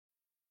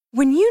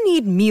When you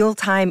need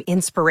mealtime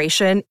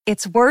inspiration,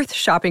 it's worth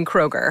shopping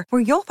Kroger,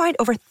 where you'll find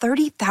over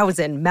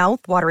 30,000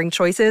 mouth-watering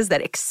choices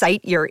that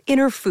excite your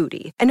inner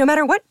foodie. And no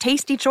matter what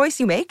tasty choice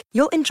you make,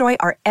 you'll enjoy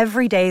our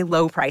everyday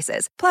low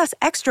prices, plus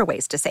extra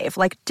ways to save,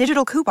 like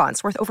digital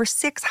coupons worth over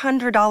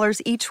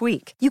 $600 each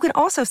week. You can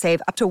also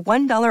save up to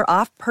 $1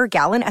 off per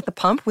gallon at the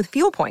pump with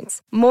fuel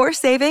points. More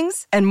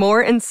savings and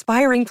more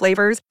inspiring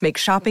flavors make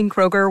shopping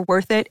Kroger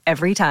worth it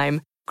every time.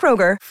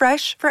 Kroger,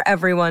 fresh for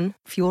everyone.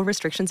 Fuel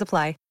restrictions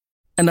apply.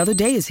 Another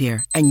day is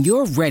here, and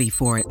you're ready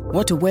for it.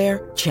 What to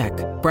wear? Check.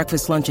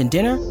 Breakfast, lunch, and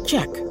dinner?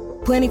 Check.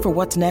 Planning for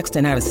what's next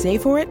and how to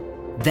save for it?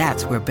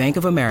 That's where Bank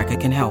of America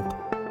can help.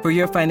 For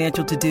your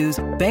financial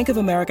to-dos, Bank of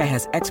America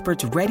has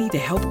experts ready to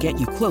help get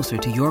you closer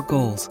to your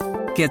goals.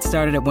 Get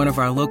started at one of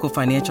our local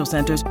financial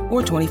centers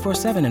or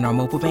 24/7 in our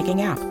mobile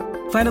banking app.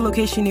 Find a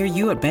location near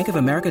you at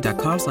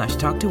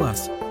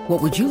bankofamerica.com/talktous.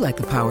 What would you like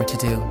the power to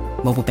do?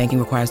 Mobile banking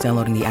requires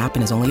downloading the app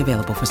and is only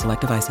available for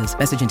select devices.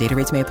 Message and data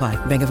rates may apply.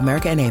 Bank of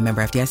America N.A.,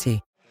 member FDIC.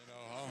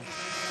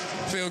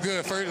 Feel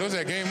good. First, what's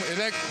that game? Is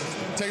that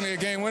technically a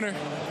game winner?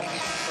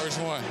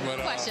 First one. But,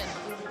 Question.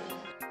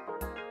 All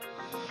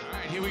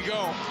right, here we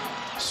go.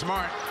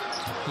 Smart.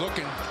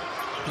 Looking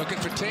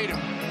for Tatum.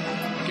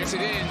 Gets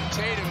it in.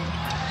 Tatum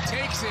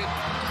takes it.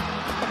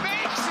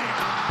 Makes it.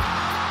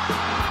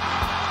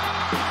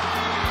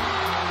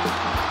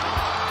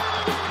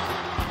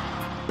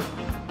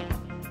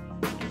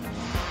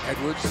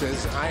 Edwards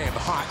says, I am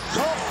hot.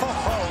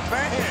 Oh,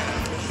 man.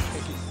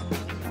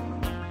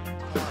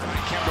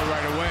 Kemba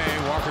right away.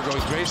 Walker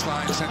goes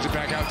baseline, sends it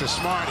back out to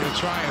Smart. He'll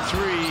try a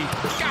three.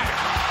 Got it.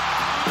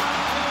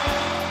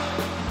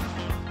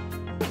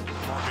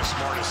 Marcus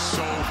Smart is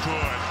so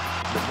good.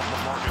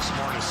 Marcus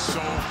Smart is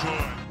so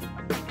good.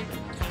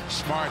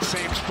 Smart,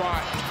 same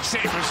spot,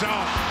 same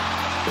result.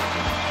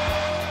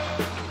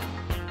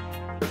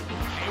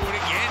 Hayward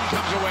again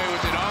comes away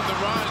with it on the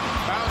run.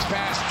 Bounce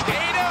pass.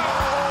 Tatum.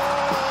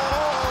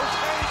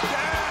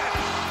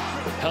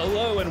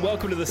 Hello and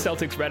welcome to the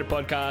Celtics Reddit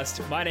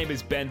podcast. My name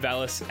is Ben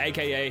Vallis,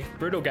 aka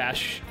Brutal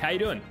Gash. How you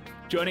doing?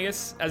 Joining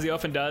us, as he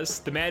often does,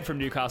 the man from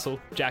Newcastle,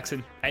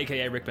 Jackson,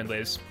 aka Rickman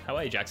Lives. How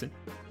are you, Jackson?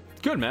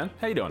 Good, man.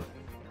 How you doing?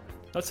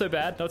 Not so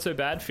bad, not so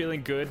bad.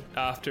 Feeling good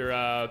after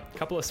a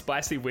couple of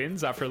spicy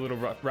wins after a little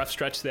rough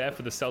stretch there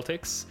for the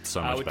Celtics.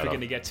 So much which better. we're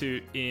going to get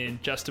to in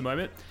just a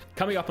moment.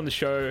 Coming up on the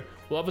show,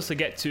 we'll obviously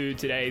get to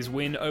today's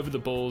win over the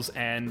Bulls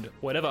and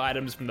whatever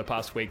items from the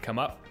past week come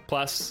up.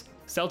 Plus,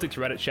 Celtics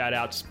Reddit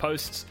shoutouts,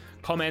 posts,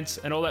 comments,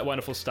 and all that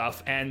wonderful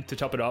stuff. And to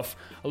top it off,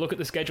 a look at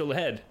the schedule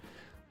ahead.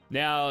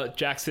 Now,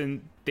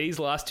 Jackson, these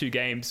last two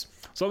games,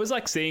 it's always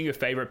like seeing your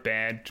favorite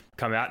band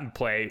come out and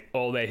play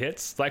all their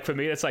hits. Like for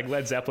me, it's like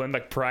Led Zeppelin,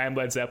 like prime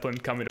Led Zeppelin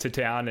coming to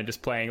town and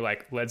just playing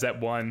like Led Zepp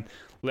 1,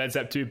 Led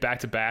Zepp 2 back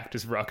to back,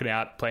 just rocking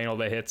out, playing all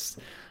their hits.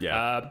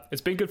 Yeah.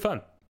 It's been good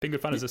fun. Been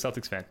good fun as a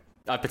Celtics fan.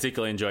 I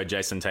particularly enjoyed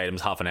Jason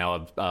Tatum's half an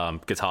hour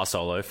guitar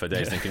solo for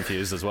Dazed and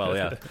Confused as well.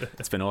 Yeah,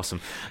 it's been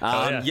awesome.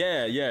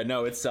 Yeah.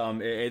 No, it's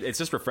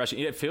just refreshing.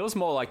 It feels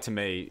more like to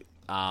me,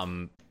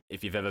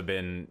 if you've ever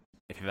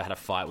had a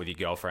fight with your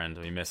girlfriend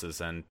or your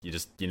missus and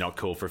you're not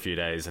cool for a few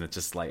days and it's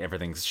just like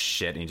everything's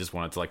shit and you just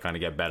want it to like kind of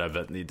get better,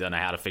 but you don't know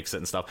how to fix it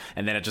and stuff,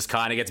 and then it just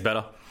kind of gets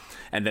better.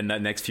 And then the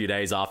next few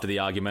days after the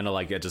argument are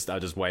like, are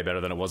just way better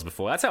than it was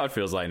before. That's how it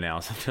feels like now.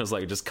 It feels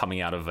like just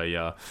coming out of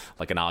a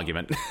like an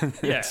argument.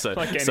 Yeah, so,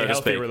 like any so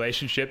healthy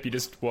relationship, you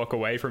just walk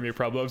away from your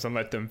problems and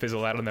let them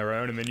fizzle out on their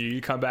own, and then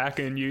you come back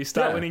and you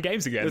start winning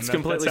games again. It's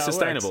completely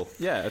sustainable.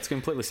 Yeah, it's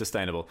completely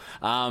sustainable.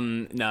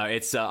 No,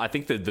 it's I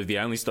think the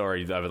only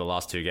story over the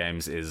last two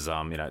games is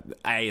A,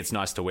 it's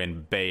nice to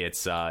win. B,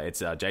 it's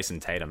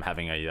Jason Tatum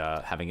having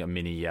a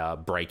mini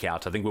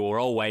breakout. I think we were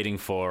all waiting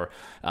for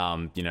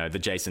the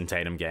Jason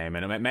Tatum game.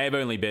 And it may have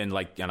only been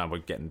like, we're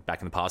getting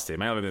back in the past here. It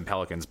may have been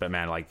Pelicans, but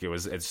man, like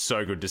it's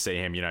so good to see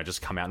him,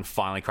 just come out and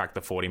finally crack the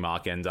 40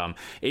 mark. And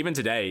even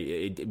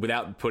today,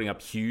 without putting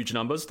up huge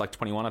numbers, like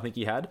 21, I think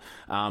he had.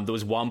 There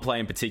was one play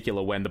in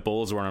particular when the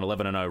Bulls were on an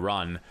 11-0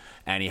 run,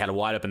 and he had a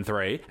wide open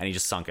three, and he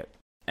just sunk it.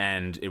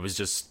 And it was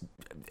just,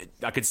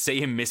 I could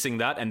see him missing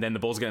that, and then the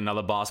Bulls get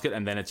another basket,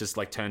 and then it just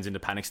like turns into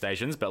panic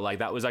stations. But like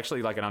that was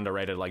actually like an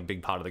underrated like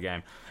big part of the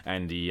game,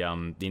 and he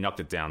knocked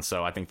it down.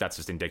 So I think that's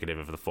just indicative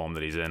of the form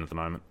that he's in at the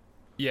moment.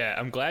 Yeah,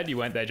 I'm glad you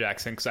went there,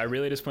 Jackson, because I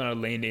really just want to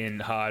lean in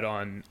hard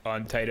on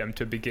Tatum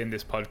to begin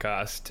this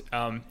podcast.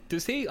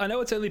 Does he, I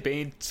know it's only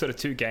been sort of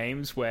two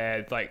games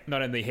where like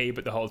not only he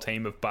but the whole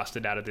team have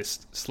busted out of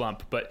this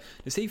slump, but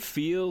does he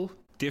feel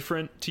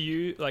different to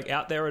you, like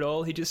out there at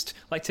all? He just,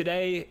 like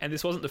today, and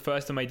this wasn't the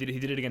first time he did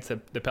it against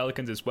the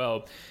Pelicans as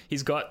well,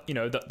 he's got,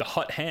 the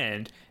hot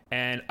hand,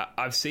 and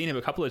I've seen him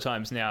a couple of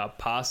times now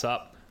pass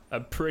up a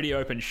pretty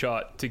open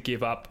shot to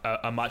give up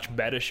a much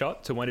better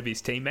shot to one of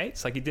his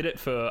teammates. Like he did it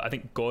for, I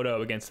think,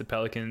 Gordo against the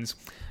Pelicans,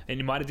 and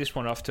he might have just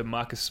one off to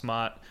Marcus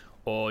Smart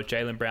or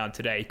Jaylen Brown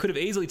today. He could have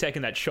easily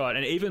taken that shot,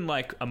 and even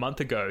like a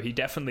month ago, he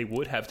definitely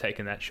would have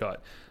taken that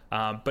shot.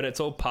 But it's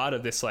all part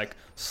of this like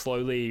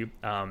slowly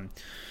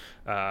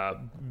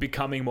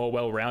becoming more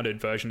well-rounded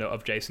version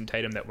of Jason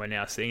Tatum that we're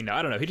now seeing now.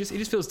 I don't know. He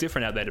just feels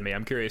different out there to me.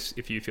 I'm curious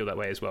if you feel that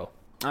way as well.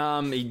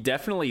 He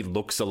definitely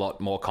looks a lot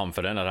more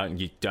confident.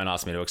 You don't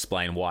ask me to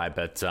explain why,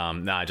 but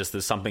just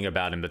there's something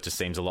about him that just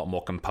seems a lot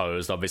more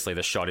composed. Obviously,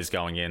 the shot is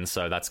going in,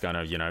 so that's going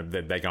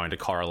to, they're going to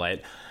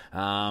correlate.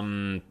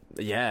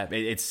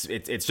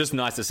 It's just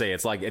nice to see.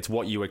 It's like it's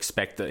what you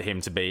expect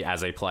him to be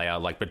as a player,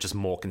 but just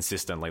more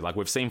consistently. Like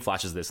we've seen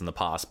flashes of this in the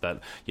past,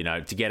 but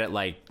to get it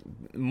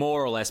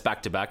more or less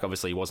back to back.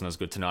 Obviously, he wasn't as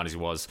good tonight as he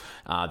was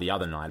the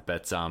other night,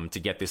 but to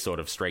get this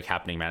sort of streak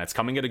happening, man, it's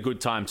coming at a good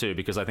time too,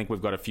 because I think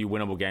we've got a few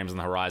winnable games on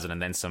the horizon,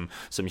 and then some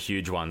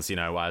huge ones.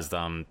 As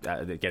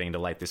getting into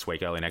late this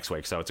week, early next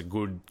week. So it's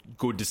good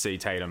to see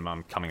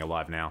Tatum coming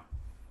alive now.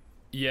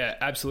 Yeah,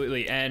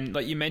 absolutely. And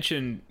like you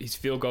mentioned, his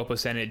field goal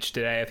percentage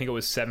today, I think it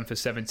was 7 for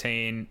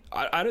 17.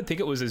 I don't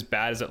think it was as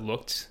bad as it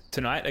looked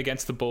tonight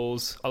against the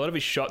Bulls. A lot of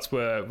his shots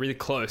were really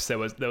close. There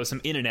was some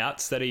in and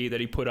outs that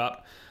he put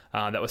up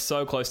that were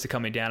so close to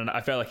coming down, and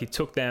I felt like he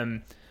took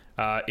them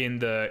in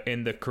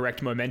the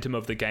correct momentum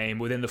of the game,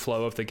 within the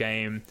flow of the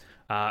game,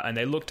 and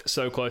they looked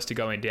so close to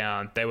going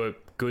down. They were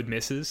good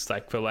misses,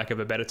 for lack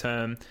of a better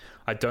term.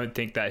 I don't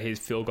think that his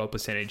field goal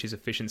percentage, his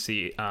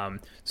efficiency,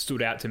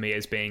 stood out to me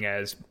as being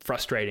as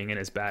frustrating and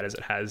as bad as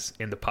it has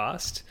in the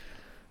past.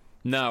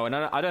 No, and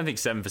I don't think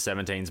 7 for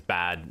 17 is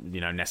bad,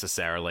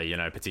 necessarily,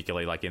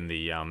 particularly in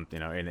the,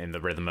 in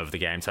the rhythm of the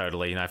game.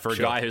 Totally, for a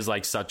guy who's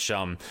such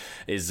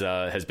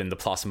has been the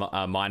plus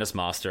minus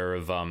master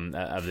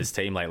of this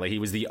team lately. He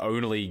was the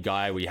only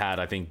guy we had,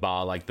 I think,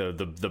 bar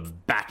the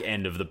back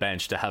end of the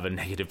bench to have a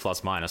negative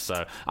plus minus.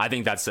 So I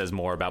think that says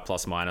more about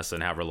plus minus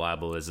and how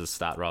reliable is a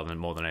stat rather than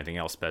more than anything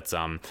else. But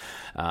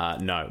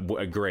no,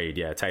 agreed.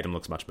 Yeah, Tatum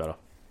looks much better.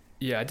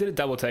 Yeah, I did a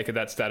double take of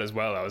that stat as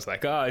well. I was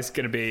like, it's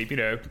going to be,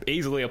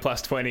 easily a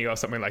plus 20 or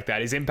something like that.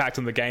 His impact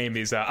on the game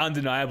is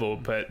undeniable,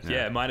 but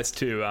yeah,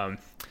 -2.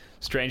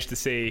 Strange to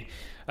see.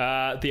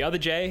 The other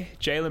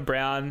Jaylen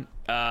Brown,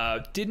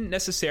 didn't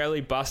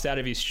necessarily bust out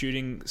of his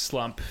shooting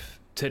slump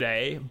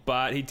today,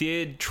 but he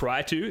did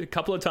try to. A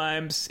couple of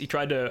times he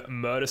tried to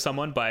murder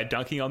someone by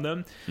dunking on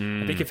them.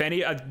 I think if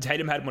any,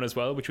 Tatum had one as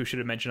well, which we should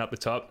have mentioned up the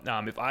top.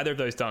 If either of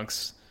those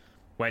dunks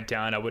went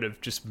down, I would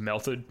have just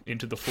melted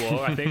into the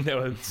floor. I think there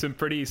were some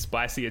pretty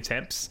spicy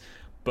attempts,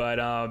 but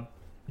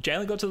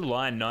Jaylen got to the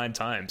line 9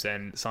 times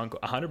and sunk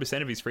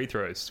 100% of his free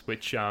throws,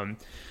 which I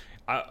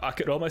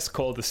could almost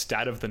call the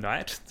stat of the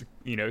night,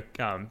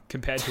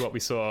 compared to what we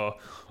saw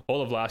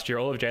all of last year,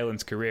 all of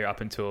Jaylen's career up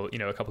until,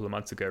 a couple of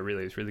months ago.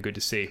 Really, it's really good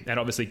to see. And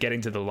obviously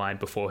getting to the line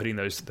before hitting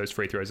those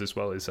free throws as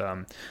well is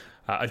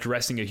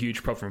addressing a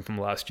huge problem from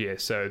last year.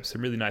 So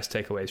some really nice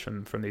takeaways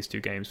from these two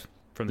games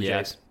from the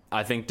Jays.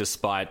 I think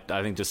despite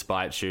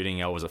shooting,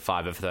 was a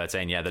 5 of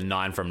 13. Yeah, the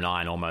 9 from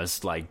 9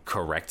 almost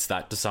corrects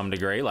that to some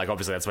degree.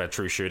 Obviously that's where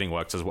true shooting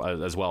works as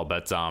well.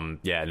 But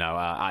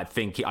I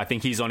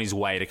think he's on his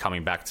way to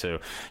coming back to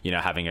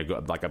having a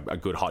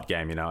good hot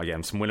game.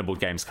 Again, some winnable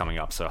games coming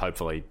up. So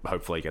hopefully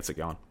he gets it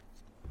going.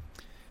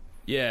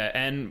 Yeah,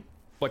 and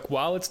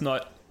while it's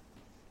not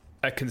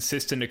a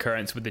consistent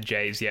occurrence with the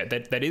Jays yet,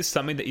 that is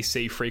something that you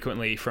see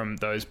frequently from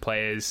those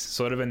players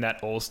sort of in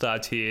that all-star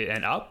tier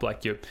and up,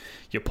 your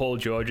Paul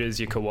Georges,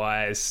 your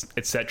Kawhis,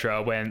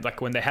 etc. When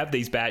they have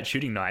these bad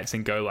shooting nights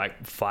and go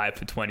 5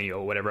 for 20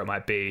 or whatever it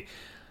might be,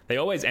 they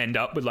always end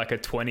up with a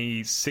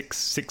 26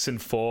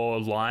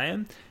 6-4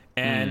 line,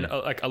 and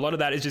a lot of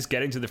that is just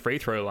getting to the free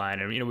throw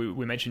line. And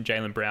we mentioned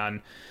Jaylen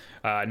Brown,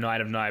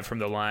 9 of 9 from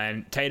the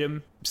line.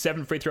 Tatum,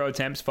 7 free throw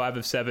attempts, 5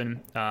 of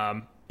 7.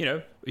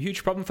 A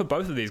huge problem for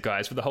both of these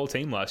guys, for the whole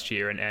team last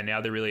year, and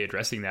now they're really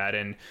addressing that.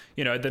 And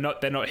they're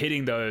not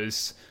hitting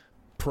those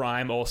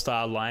prime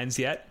all-star lines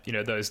yet.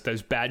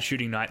 Those bad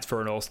shooting nights for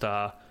an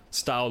all-star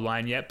style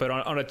line yet. But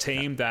on a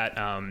team that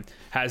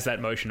has that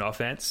motion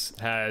offense,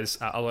 has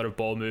a lot of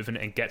ball movement,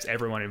 and gets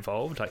everyone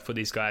involved, for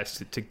these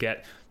guys to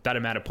get that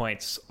amount of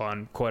points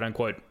on quote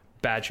unquote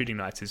bad shooting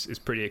nights is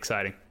pretty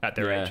exciting at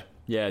their age.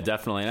 Yeah,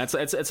 definitely. And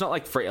it's not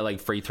like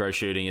free throw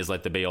shooting is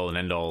the be all and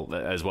end all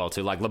as well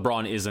too.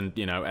 LeBron isn't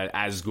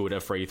as good a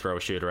free throw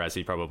shooter as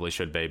he probably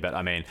should be. But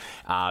I mean,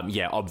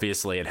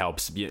 obviously it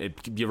helps.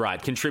 You're right.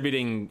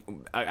 Contributing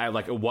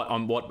what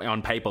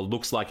on paper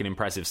looks like an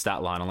impressive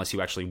stat line, unless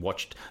you actually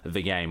watched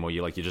the game or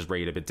you just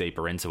read a bit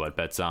deeper into it.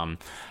 But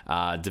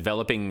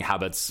developing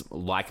habits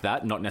like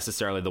that, not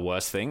necessarily the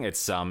worst thing.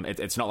 It's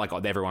not like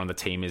everyone on the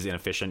team is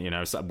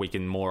inefficient. So we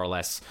can more or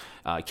less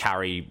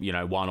carry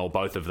one or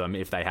both of them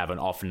if they have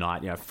an off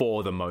night,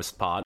 for the most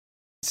part.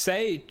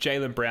 Say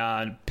Jaylen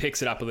Brown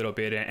picks it up a little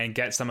bit and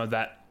gets some of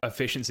that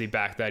efficiency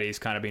back that he's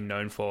kind of been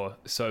known for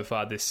so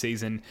far this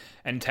season,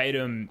 and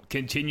Tatum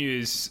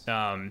continues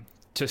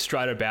to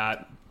strut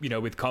about,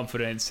 with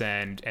confidence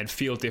and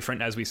feel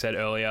different, as we said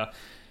earlier,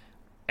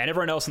 and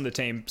everyone else on the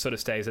team sort of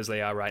stays as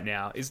they are right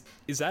now.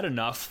 Is that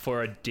enough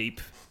for a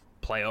deep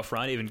playoff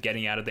run, even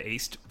getting out of the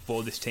East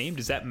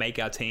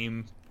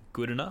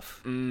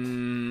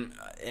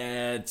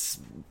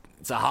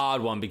It's a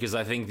hard one because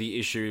I think the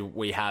issue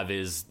we have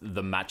is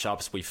the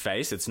matchups we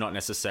face. It's not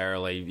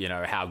necessarily,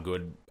 how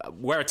good.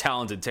 We're a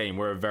talented team.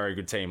 We're a very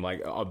good team.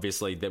 Like,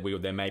 obviously,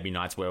 there may be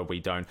nights where we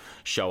don't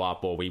show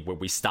up or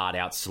we start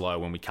out slow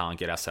when we can't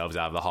get ourselves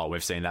out of the hole.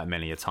 We've seen that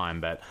many a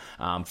time. But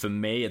for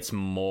me, it's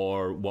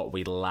more what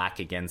we lack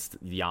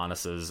against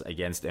Giannis's,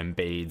 against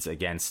Embiid's,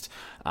 against,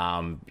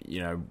 I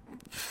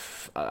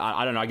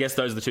don't know. I guess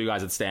those are the two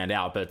guys that stand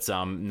out. But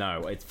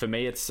no, for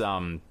me, if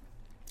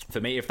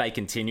they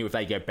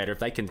get better, if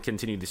they can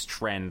continue this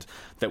trend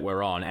that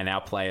we're on, and our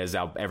players,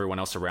 everyone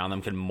else around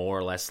them can more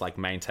or less like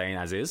maintain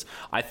as is,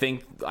 I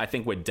think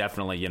we're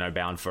definitely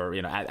bound for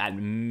at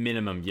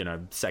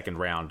minimum second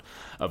round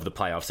of the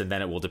playoffs, and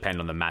then it will depend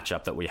on the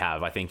matchup that we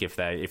have. I think if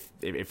they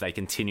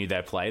continue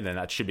their play, then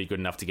that should be good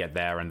enough to get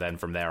there, and then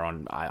from there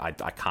on, I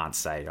can't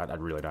say. I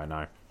really don't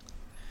know.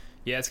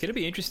 Yeah, it's going to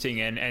be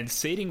interesting, and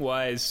seeding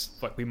wise,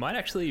 like we might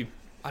actually,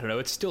 I don't know,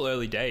 it's still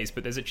early days,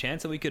 but there's a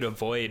chance that we could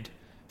avoid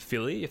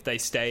Philly if they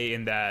stay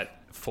in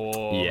that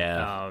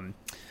 4-5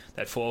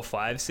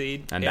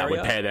 seed and area. That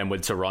would pair them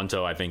with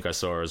Toronto, I think I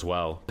saw as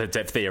well, but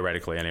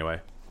theoretically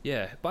anyway.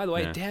 Yeah, by the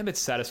way, damn, it's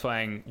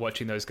satisfying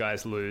watching those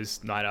guys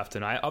lose night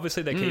after night.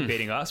 Obviously they keep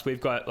beating us.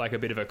 We've got like a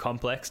bit of a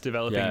complex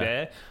developing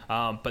there,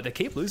 but they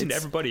keep losing to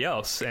everybody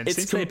else, and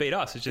since they beat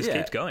us, it just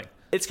keeps going.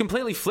 It's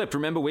completely flipped.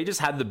 Remember, we just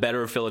had the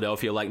better of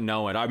Philadelphia, like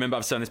no one. I remember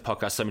I've said on this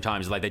podcast so many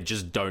times, like they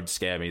just don't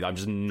scare me. I'm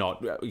just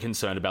not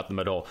concerned about them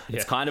at all.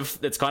 Yeah.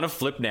 It's kind of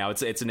flipped now.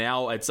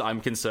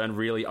 I'm concerned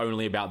really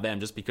only about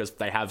them just because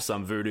they have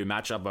some voodoo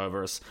matchup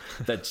over us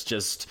that's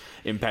just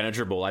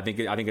impenetrable. I think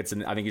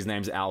his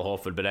name's Al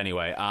Horford, but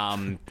anyway.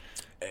 I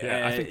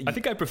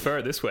think I prefer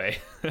it this way.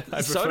 I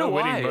prefer so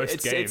winning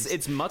most games.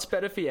 It's much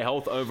better for your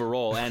health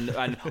overall,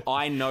 and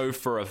I know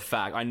for a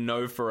fact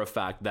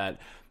that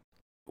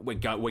we're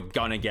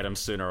gonna get them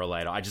sooner or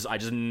later. I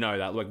just know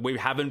that. Like, we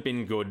haven't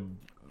been good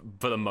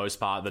for the most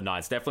part of the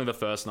nights. Definitely the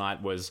first night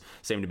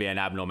seemed to be an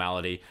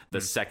abnormality.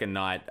 The second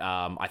night,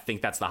 I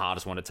think that's the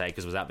hardest one to take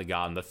because it was at the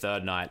Garden. The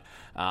third night,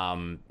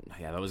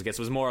 it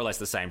was more or less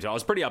the same. So I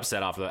was pretty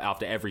upset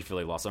after every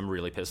Philly loss. I'm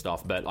really pissed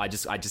off, but I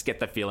just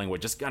get the feeling we're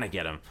just gonna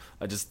get them.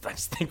 I just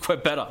think we're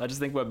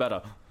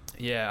better.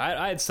 Yeah,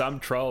 I had some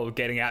troll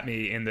getting at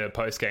me in the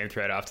post-game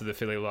thread after the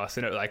Philly loss,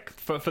 and it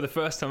for the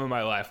first time in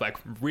my life,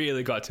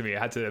 really got to me. I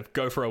had to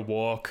go for a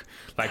walk,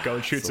 go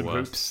and shoot some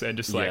hoops, and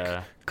just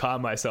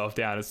calm myself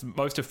down. It's the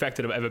most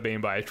affected I've ever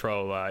been by a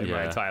troll in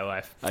my entire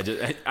life. I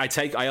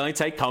only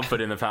take comfort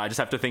in the fact I just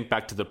have to think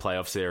back to the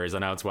playoff series. I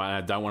know it's why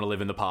I don't want to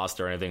live in the past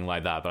or anything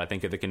like that, but I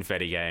think of the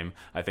confetti game.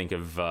 I think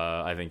of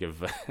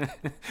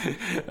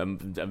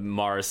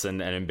Morris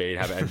and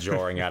Embiid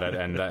drawing at it,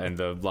 and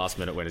the last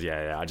minute winners.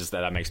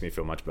 That makes me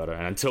feel much better.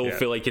 And until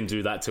Philly can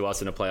do that to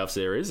us in a playoff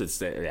series,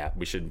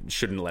 we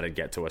shouldn't let it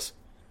get to us.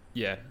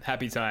 Yeah,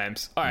 happy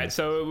times. All right,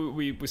 so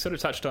we sort of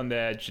touched on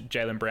there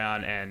Jaylen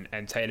Brown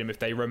and Tatum. If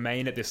they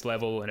remain at this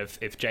level, and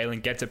if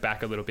Jaylen gets it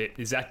back a little bit,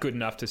 is that good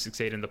enough to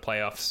succeed in the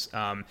playoffs?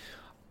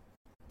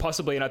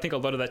 Possibly, and I think a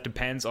lot of that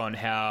depends on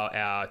how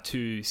our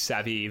two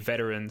savvy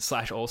veterans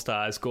 /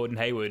 all-stars, Gordon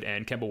Hayward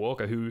and Kemba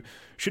Walker, who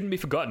shouldn't be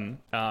forgotten,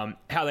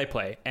 how they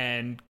play.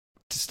 And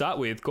to start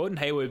with, Gordon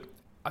Hayward,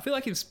 I feel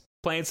like he's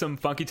playing some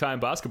funky time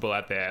basketball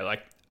out there.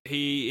 Like,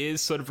 he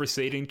is sort of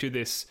receding to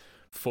this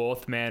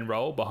fourth man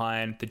role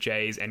behind the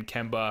Jays and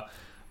Kemba,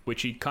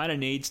 which he kind of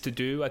needs to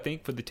do, I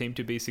think, for the team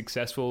to be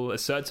successful.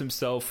 Asserts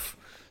himself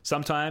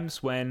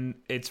sometimes when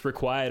it's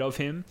required of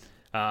him.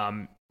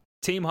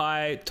 Team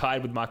high,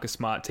 tied with Marcus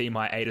Smart, team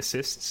high 8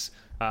 assists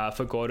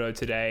for Gordo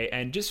today,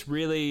 and just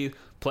really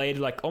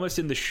played almost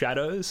in the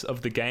shadows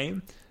of the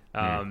game.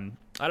 I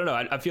don't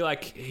know. I feel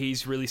like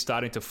he's really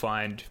starting to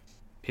find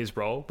his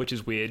role, which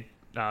is weird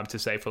to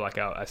say for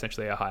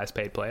essentially our highest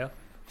paid player.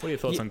 What are your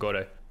thoughts on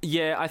Gordo?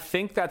 Yeah, I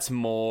think that's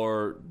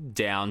more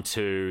down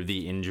to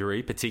the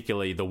injury,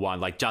 particularly the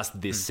one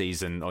just this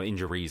season, or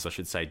injuries, I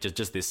should say,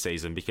 just this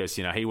season, because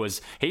he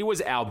was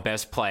our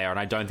best player, and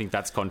I don't think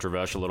that's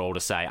controversial at all to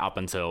say up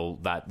until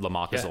that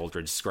LaMarcus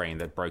Aldridge screen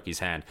that broke his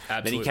hand.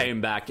 Absolutely. Then he came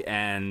back,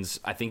 and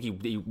I think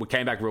he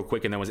came back real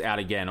quick, and then was out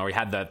again, or he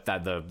had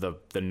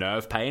the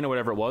nerve pain or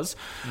whatever it was.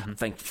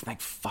 Thank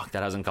fuck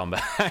that hasn't come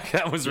back.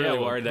 I was really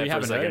worried there. We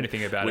haven't heard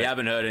anything about it. We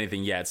haven't heard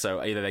anything yet,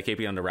 so either they keep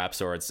it under wraps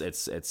or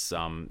it's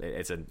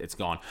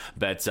gone.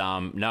 But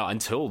no,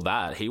 until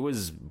that, he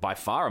was by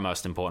far our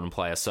most important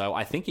player. So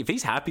I think if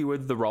he's happy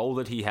with the role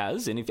that he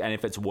has, and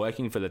if it's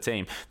working for the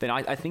team, then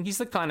I think he's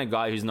the kind of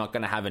guy who's not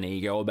going to have an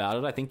ego about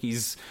it. I think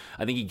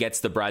he gets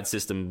the Brad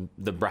Stevens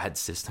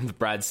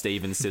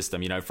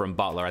system, from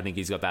Butler. I think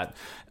he's got that.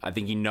 I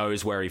think he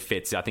knows where he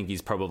fits. I think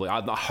he's probably.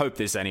 I hope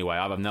this anyway.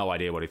 I have no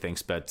idea what he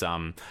thinks, but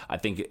I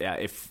think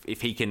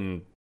if he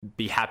can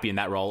be happy in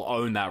that role,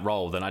 own that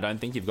role, then I don't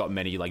think you've got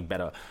many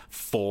better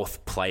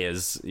fourth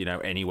players,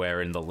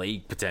 anywhere in the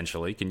league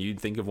potentially. Can you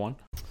think of one?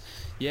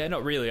 Yeah,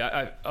 not really.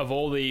 I of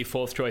all the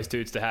fourth choice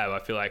dudes to have, I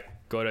feel like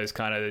Gordo's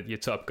kind of your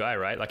top guy,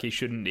 right? He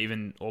shouldn't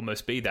even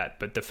almost be that,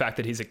 but the fact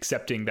that he's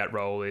accepting that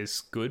role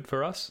is good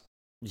for us.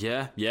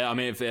 Yeah. I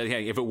mean, if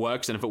it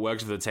works and if it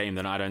works for the team,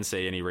 then I don't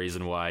see any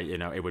reason why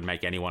it would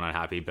make anyone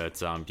unhappy.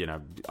 But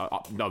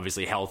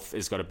obviously health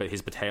has got to be,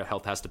 his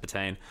health has to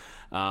pertain,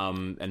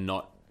 and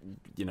not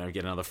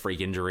get another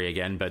freak injury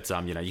again. But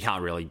you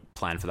can't really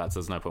plan for that, so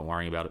there's no point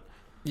worrying about it.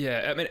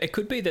 Yeah, I mean, it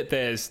could be that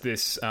there's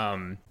this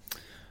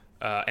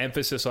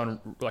emphasis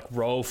on like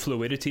role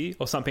fluidity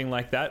or something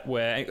like that,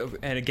 where,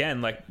 and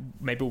again, like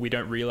maybe we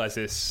don't realize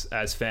this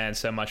as fans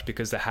so much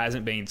because there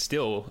hasn't been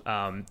still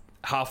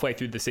halfway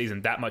through the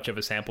season that much of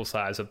a sample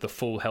size of the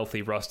full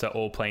healthy roster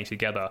all playing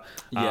together.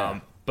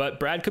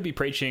 But Brad could be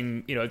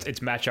preaching, it's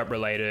matchup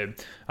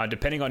related.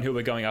 Depending on who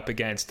we're going up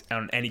against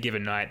on any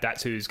given night,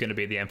 that's who's going to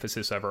be the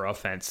emphasis of our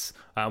offense.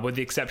 With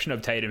the exception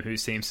of Tatum, who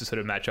seems to sort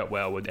of match up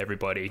well with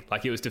everybody.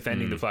 Like he was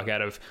defending the fuck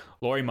out of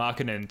Lauri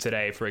Markkanen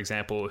today, for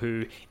example,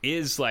 who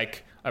is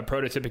like a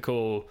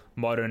prototypical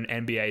modern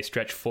NBA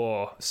stretch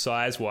 4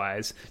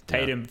 size-wise.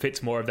 Tatum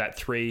fits more of that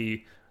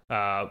 3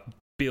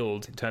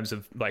 build in terms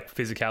of like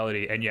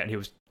physicality, and yet he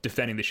was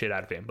defending the shit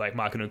out of him. Like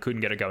Markkanen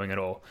couldn't get it going at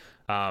all.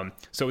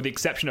 So with the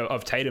exception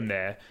of Tatum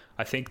there,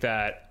 I think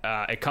that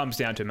it comes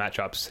down to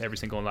matchups every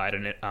single night.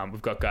 And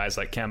we've got guys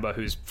like Kemba,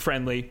 who's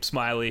friendly,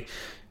 smiley.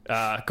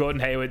 Gordon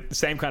Hayward,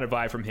 same kind of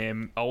vibe from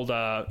him.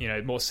 Older,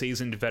 more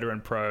seasoned veteran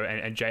pro.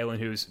 And Jalen,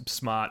 who's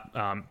smart,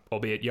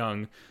 albeit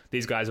young.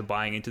 These guys are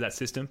buying into that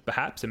system,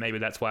 perhaps. And maybe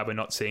that's why we're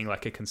not seeing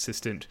like a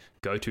consistent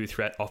go-to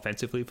threat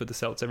offensively for the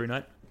Celtics every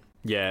night.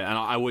 Yeah, and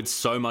I would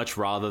so much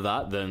rather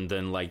that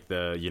than like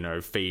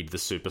the feed the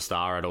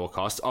superstar at all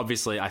costs.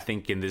 Obviously, I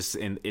think in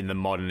the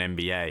modern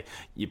NBA,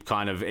 you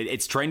kind of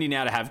it's trendy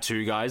now to have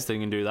 2 guys that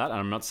can do that. And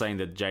I'm not saying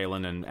that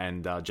Jalen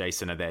and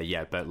Jason are there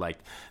yet, but like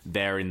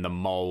they're in the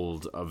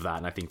mold of that,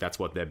 and I think that's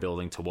what they're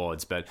building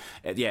towards. But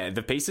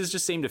the pieces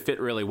just seem to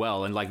fit really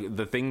well. And like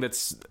the thing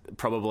that's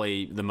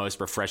probably the most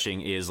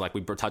refreshing is like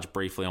we touched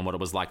briefly on what it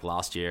was like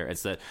last year.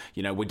 It's that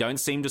we don't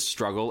seem to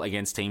struggle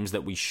against teams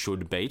that we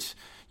should beat.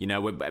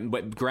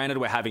 Granted,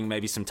 we're having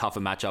maybe some tougher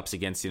matchups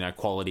against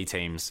quality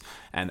teams,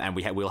 and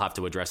we'll have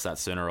to address that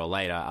sooner or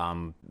later.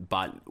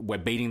 But we're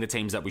beating the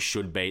teams that we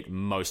should beat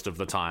most of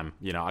the time.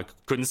 I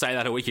couldn't say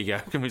that a week ago.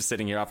 I was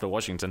sitting here after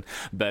Washington,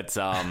 but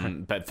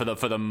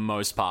for the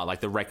most part, like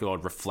the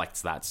record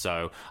reflects that.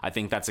 So I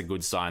think that's a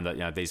good sign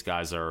that these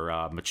guys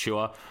are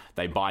mature.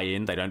 They buy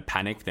in. They don't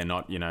panic. They're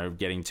not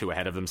getting too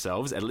ahead of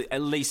themselves.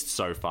 At least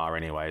so far,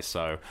 anyway.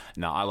 So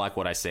no, I like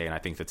what I see, and I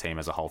think the team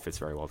as a whole fits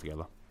very well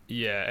together.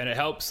 Yeah, and it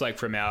helps, like,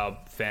 from our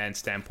fan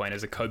standpoint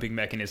as a coping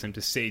mechanism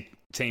to see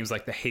teams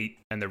like the Heat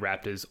and the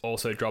Raptors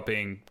also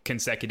dropping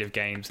consecutive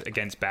games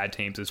against bad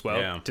teams as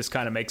well. Yeah. Just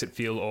kind of makes it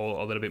feel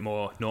all a little bit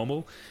more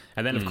normal.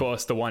 And then, of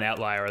course, the one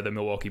outlier are the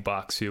Milwaukee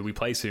Bucks, who we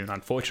play soon,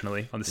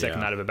 unfortunately, on the second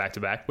night of a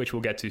back-to-back, which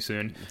we'll get to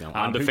soon.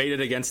 Undefeated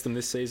against them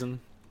this season.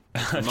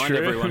 True.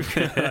 Everyone.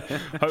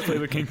 Hopefully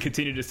we can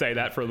continue to say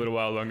that for a little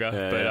while longer.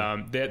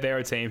 They're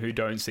a team who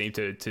don't seem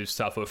to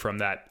suffer from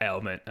that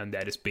ailment, and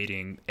they're just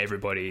beating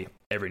everybody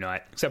every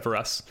night, except for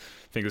us.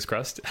 Fingers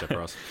crossed. Except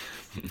for us.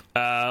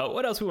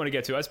 What else we want to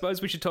get to? I suppose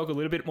we should talk a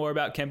little bit more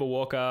about Kemba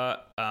Walker.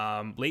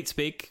 Leet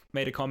Speak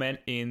made a comment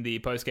in the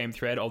post-game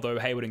thread. Although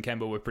Hayward and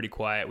Kemba were pretty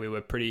quiet, we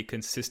were pretty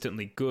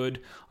consistently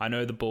good. I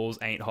know the Bulls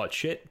ain't hot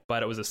shit,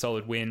 but it was a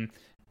solid win.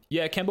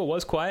 Yeah, Kemba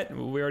was quiet.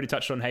 We already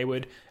touched on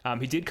Hayward.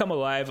 He did come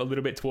alive a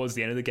little bit towards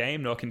the end of the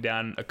game, knocking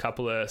down a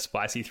couple of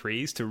spicy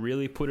threes to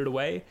really put it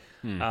away.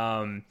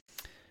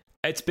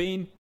 It's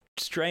been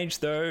strange,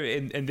 though,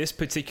 in this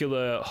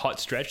particular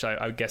hot stretch.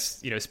 I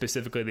guess,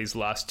 specifically these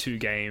last 2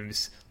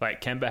 games,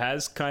 like Kemba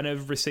has kind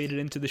of receded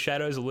into the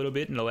shadows a little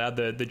bit and allowed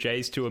the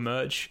Jays to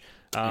emerge.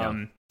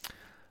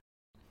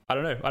 I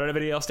don't know. I don't have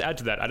anything else to add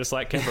to that. I just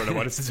like Kemba and I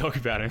wanted to talk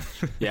about him.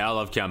 Yeah, I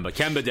love Kemba.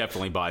 Kemba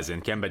definitely buys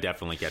in. Kemba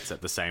definitely gets it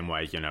the same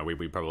way.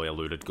 We probably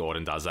alluded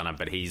Gordon does on it,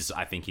 but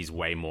I think he's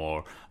way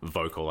more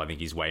vocal. I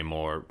think he's way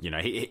more,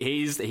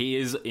 he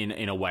is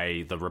in a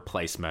way the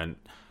replacement,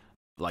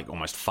 like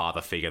almost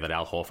father figure that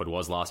Al Horford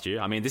was last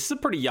year. I mean, this is a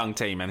pretty young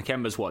team, and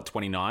Kemba's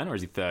 29 or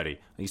is he 30?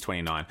 He's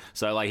 29.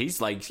 So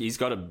he's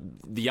got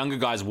the younger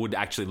guys would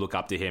actually look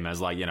up to him as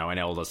an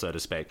elder, so to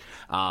speak.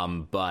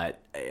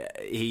 But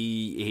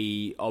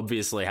he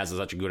obviously has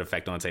such a good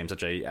effect on the team,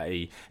 such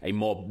a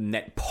more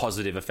net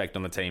positive effect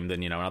on the team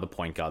than another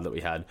point guard that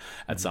we had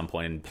at some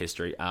point in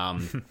history.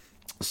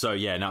 So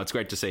yeah, no, it's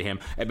great to see him.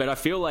 But I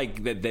feel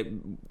like that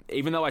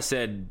even though I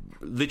said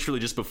literally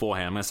just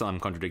beforehand, unless I'm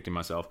contradicting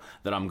myself,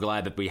 that I'm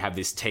glad that we have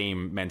this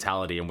team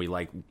mentality and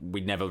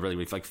we never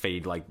really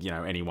feed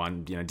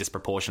anyone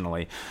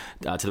disproportionately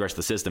to the rest of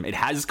the system. It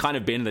has kind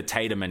of been the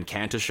Tatum and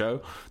Kanter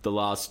show the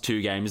last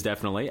 2 games,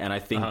 definitely. And I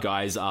think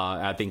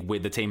I think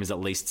the team is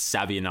at least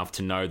savvy enough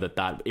to know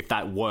that if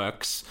that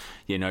works,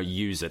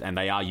 use it, and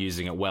they are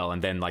using it well,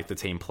 and then the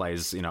team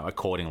plays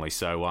accordingly.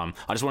 So I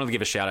just wanted to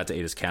give a shout out to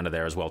Enes Kanter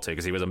there as well too,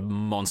 because he was a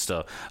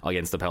monster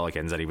against the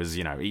Pelicans, and he was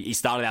he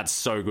started out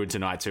so good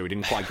tonight too. He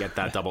didn't quite get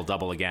that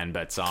double again,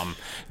 but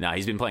no,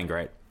 he's been playing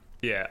great.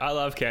 Yeah, I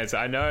love Kanter.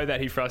 I know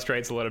that he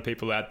frustrates a lot of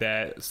people out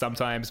there,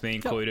 sometimes me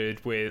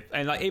included, with,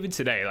 and even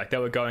today, they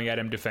were going at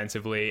him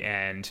defensively,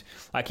 and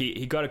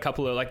he got a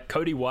couple of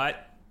Cody White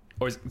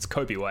or it's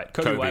Kobe White.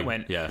 Kobe White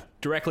went yeah.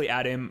 directly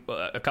at him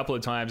a couple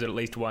of times, and at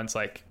least once,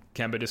 like,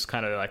 Kemba just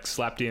kind of like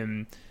slapped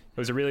him. It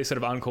was a really sort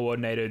of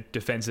uncoordinated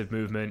defensive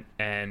movement,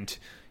 and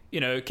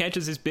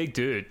Kanter's this big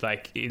dude.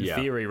 Like, in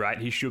theory, right,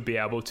 he should be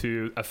able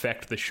to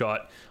affect the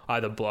shot,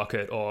 either block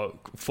it or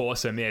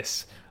force a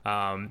miss.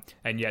 And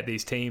yet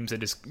these teams are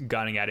just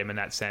gunning at him in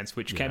that sense,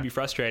 which can be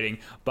frustrating.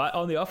 But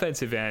on the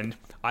offensive end,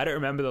 I don't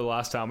remember the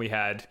last time we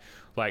had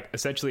like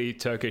essentially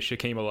Turkish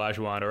Hakeem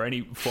Olajuwon or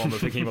any form of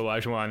Hakeem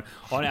Olajuwon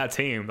on our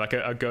team, like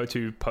a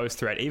go-to post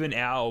threat. Even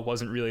Al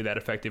wasn't really that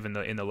effective in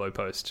the low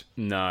post.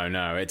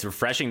 No, it's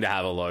refreshing to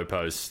have a low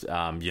post,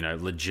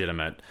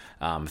 legitimate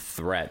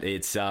threat.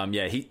 It's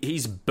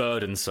he's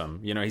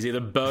burdensome. He's either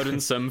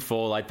burdensome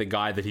for like the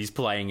guy that he's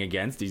playing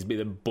against, he's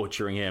either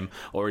butchering him,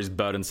 or he's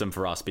burdensome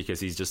for us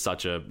because he's just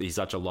such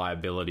a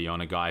liability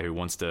on a guy who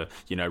wants to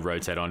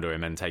rotate onto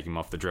him and take him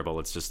off the dribble.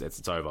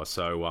 It's over.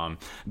 So,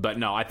 but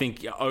no, I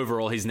think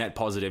overall he's net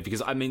positive because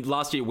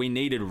last year we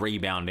needed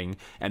rebounding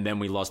and then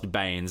we lost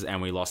Baines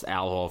and we lost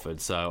Al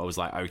Horford. So I was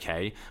like,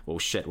 okay, well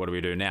shit, what do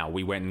we do now?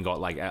 We went and got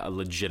like a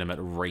legitimate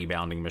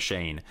rebounding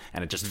machine,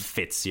 and it just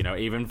fits.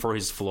 Even for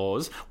his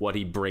flaws, what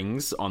he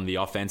brings on the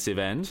offensive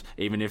end,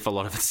 even if a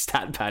lot of it's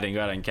stat padding,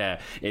 I don't care.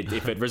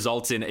 If it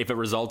results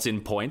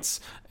in points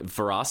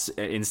for us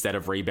instead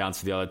of rebounds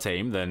for the other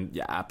team, then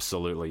yeah,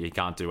 absolutely, he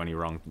can't do any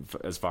wrong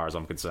as far as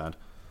I'm concerned.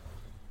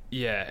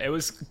 Yeah, it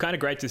was kind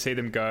of great to see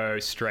them go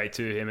straight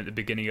to him at the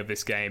beginning of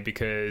this game,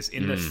 because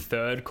in the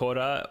third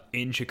quarter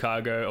in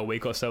Chicago a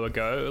week or so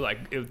ago,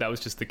 that was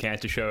just the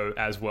Kanter show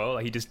as well.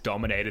 Like, he just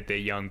dominated their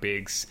young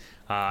bigs,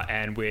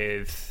 and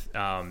with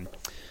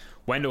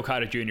Wendell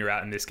Carter Jr.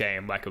 out in this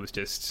game, like, it was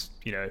just,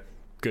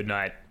 good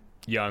night,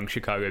 young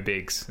Chicago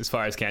bigs, as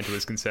far as Kanter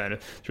was concerned.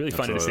 It's really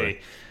fun to see.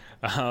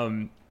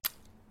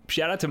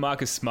 Shout out to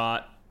Marcus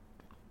Smart.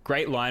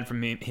 Great line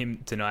from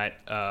him tonight.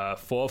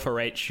 4 for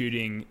 8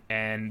 shooting,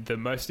 and the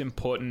most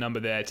important number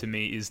there to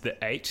me is the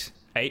 8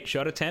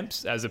 shot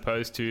attempts, as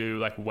opposed to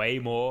like way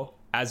more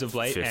as of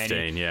late.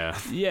 15,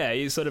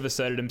 he sort of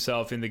asserted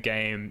himself in the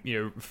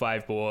game.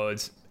 5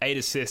 boards, 8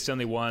 assists,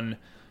 only 1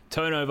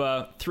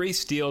 turnover, 3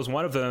 steals.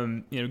 One of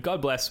them,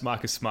 God bless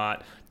Marcus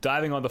Smart,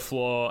 diving on the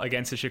floor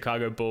against the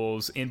Chicago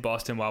Bulls in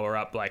Boston while we're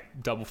up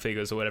like double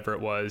figures or whatever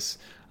it was,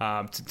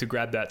 to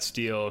grab that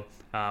steal.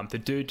 The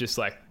dude just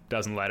like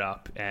doesn't let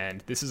up,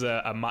 and this is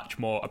a much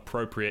more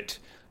appropriate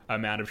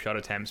amount of shot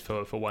attempts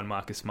for one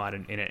Marcus Smart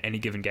in any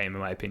given game, in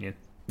my opinion.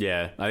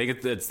 Yeah, I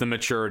think it's the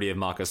maturity of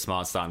Marcus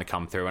Smart starting to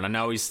come through, and I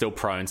know he's still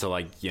prone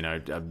to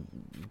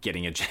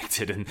getting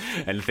ejected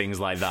and things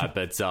like that,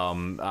 but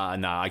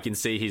no, I can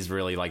see he's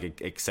really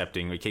like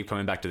accepting. We keep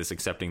coming back to this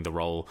accepting the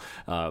role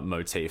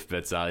motif,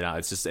 but no,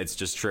 it's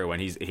just true, and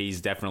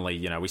he's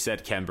definitely, we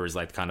said Kemba is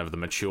like kind of the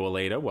mature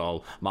leader.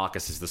 Well,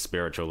 Marcus is the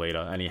spiritual leader,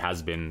 and he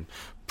has been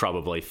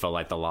probably for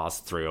like the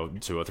last 2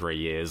 or 3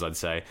 years, I'd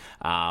say.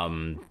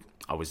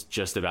 I was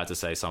just about to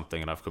say something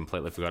and I've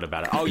completely forgot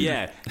about it. Oh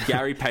yeah,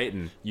 Gary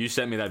Payton. You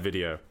sent me that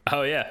video.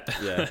 Oh yeah.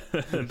 Yeah.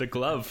 The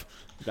glove.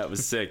 That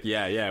was sick.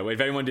 Yeah. If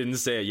anyone didn't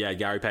see it, yeah,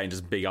 Gary Payton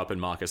just big up in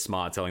Marcus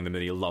Smart, telling them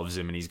that he loves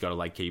him and he's got to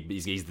like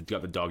he's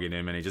got the dog in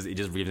him, and he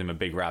just gives him a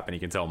big rap, and you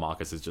can tell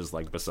Marcus is just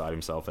like beside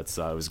himself. It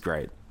was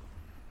great.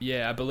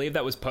 Yeah, I believe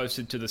that was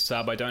posted to the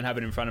sub. I don't have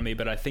it in front of me,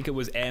 but I think it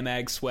was Air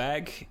Mag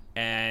Swag,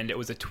 and it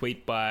was a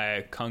tweet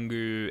by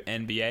Kungu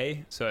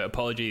NBA. So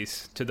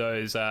apologies to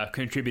those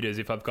contributors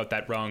if I've got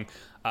that wrong.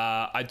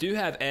 I do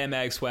have Air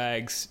Mag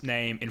Swag's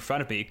name in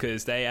front of me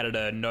because they added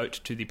a note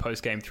to the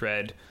post-game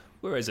thread.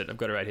 Where is it? I've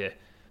got it right here.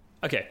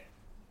 Okay.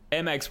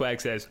 Air Mag Swag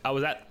says, I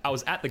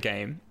was at the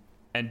game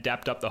and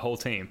dapped up the whole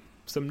team.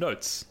 Some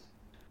notes.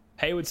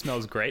 Hayward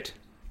smells great.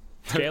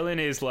 Jalen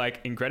is like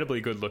incredibly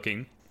good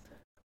looking.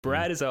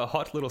 Brad is a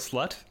hot little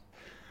slut.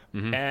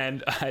 Mm-hmm.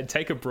 And I'd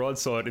take a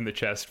broadsword in the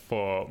chest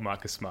for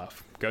Marcus Smart.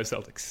 Go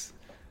Celtics.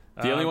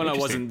 The only one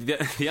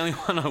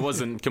I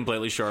wasn't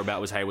completely sure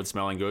about was Hayward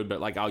smelling good,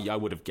 but like I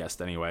would have guessed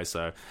anyway.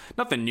 So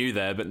nothing new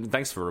there. But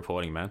thanks for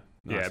reporting, man.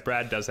 Nice. Yeah,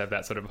 Brad does have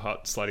that sort of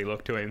hot, slutty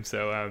look to him.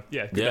 So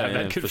good to have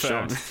that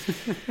confirmed.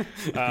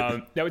 For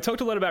sure. Now we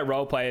talked a lot about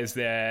role players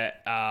there,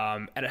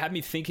 and it had me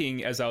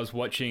thinking as I was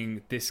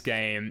watching this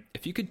game.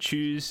 If you could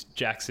choose,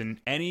 Jackson,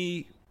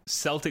 any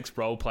Celtics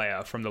role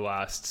player from the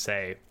last,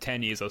 say,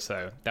 10 years or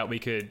so that we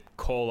could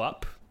call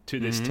up to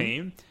this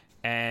team,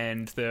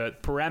 and the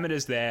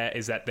parameters there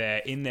is that they're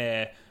in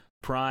their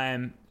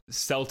prime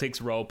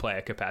Celtics role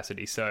player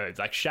capacity. So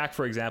like Shaq,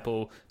 for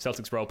example,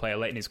 Celtics role player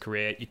late in his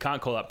career, you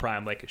can't call up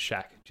prime like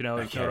Shaq. Do you know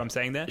what I'm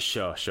saying there?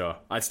 Sure.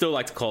 I'd still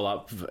like to call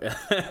up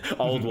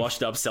old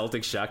washed up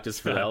Celtics Shaq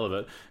just for the hell of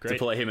it. Great. To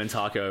play him and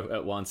Taco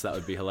at once, that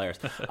would be hilarious.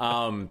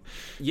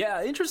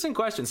 Yeah, interesting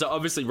question. So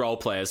obviously role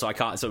players, so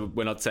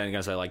we're not going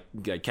to say like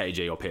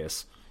KG or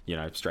Pierce.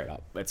 Straight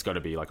up. It's got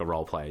to be like a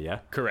role player, yeah?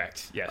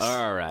 Correct, yes.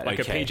 All right, like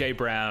okay. A PJ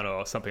Brown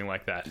or something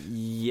like that.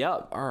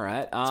 Yep, all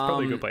right. It's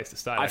probably a good place to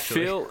start,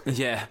 actually.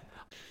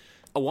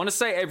 I want to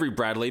say Avery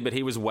Bradley, but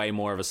he was way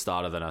more of a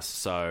starter than us.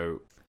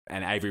 So,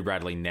 and Avery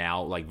Bradley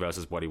now, like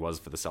versus what he was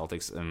for the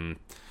Celtics,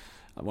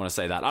 I want to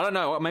say that. I don't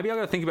know. Maybe I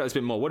got to think about this a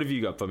bit more. What have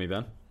you got for me,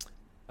 Ben?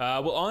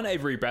 Well, on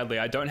Avery Bradley,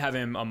 I don't have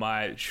him on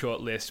my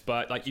short list,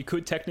 but like you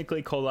could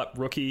technically call up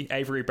rookie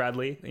Avery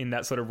Bradley in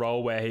that sort of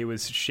role where he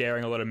was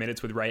sharing a lot of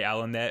minutes with Ray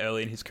Allen there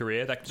early in his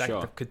career. That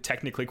could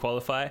technically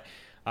qualify.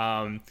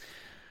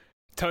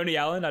 Tony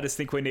Allen, I just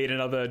think we need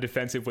another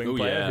defensive wing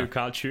player who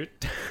can't shoot.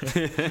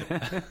 Would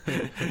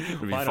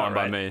be fine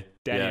by me.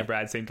 Danny and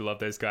Brad seem to love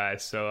those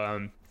guys,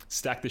 so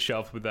stack the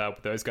shelf with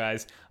those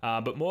guys.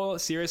 But more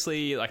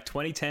seriously, like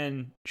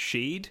 2010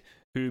 Sheed,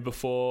 who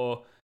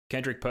before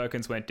Kendrick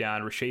Perkins went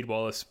down, Rasheed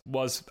Wallace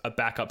was a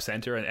backup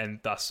center and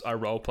thus a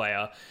role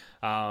player.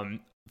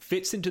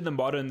 Fits into the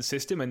modern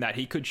system in that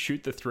he could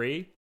shoot the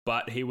three,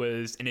 but he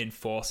was an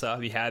enforcer.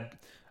 He had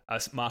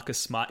a Marcus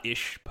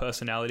Smart-ish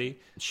personality.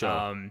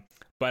 Sure.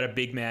 But a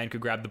big man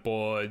could grab the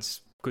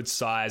boards, good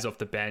size off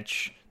the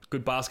bench,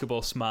 good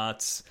basketball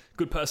smarts,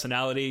 good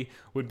personality,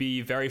 would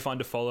be very fun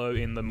to follow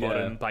in the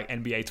modern like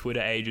NBA Twitter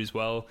age as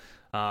well.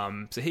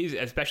 So he's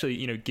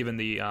especially, given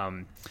the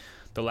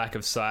lack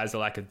of size, the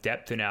lack of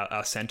depth in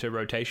our center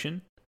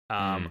rotation.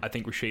 I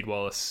think Rasheed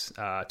Wallace,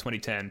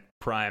 2010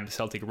 prime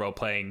Celtic role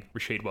playing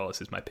Rasheed Wallace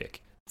is my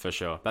pick. For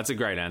sure. That's a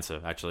great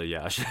answer, actually.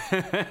 Yeah, I should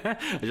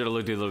have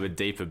looked a little bit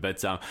deeper.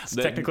 But it's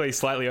technically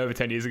slightly over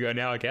 10 years ago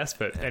now, I guess.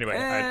 But anyway,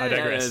 I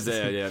digress.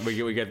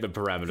 We get the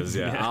parameters,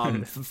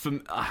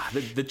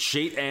 the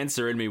cheat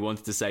answer in me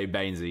wants to say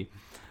Bainesy.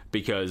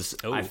 Because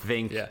I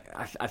think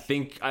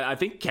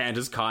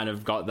Cantor's kind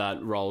of got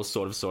that role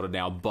sort of sorted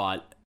now,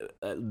 but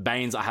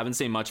Baines, I haven't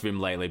seen much of him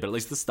lately, but at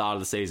least the start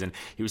of the season,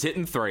 he was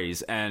hitting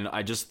threes, and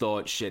I just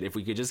thought, shit, if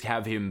we could just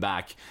have him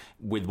back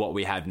with what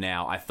we have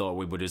now, I thought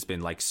we would have just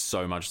been like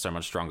so much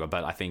stronger,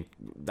 but I think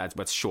that's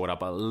what's short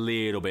up a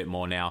little bit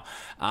more now.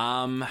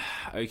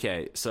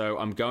 Okay, so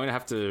I'm going to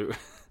have to,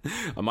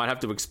 I might have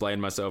to explain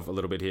myself a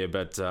little bit here,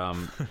 but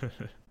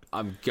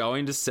I'm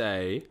going to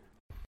say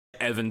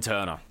Evan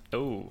Turner.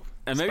 Oh,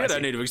 and maybe spicy. I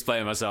don't need to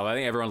explain myself. I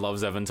think everyone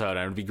loves Evan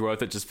Turner. It'd be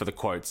worth it just for the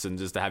quotes and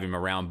just to have him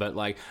around. But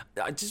like,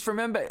 I just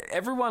remember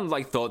everyone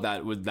like thought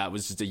that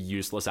was just a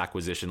useless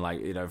acquisition.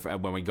 Like,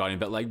 when we got him,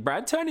 but like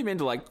Brad turned him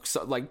into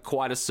like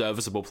quite a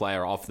serviceable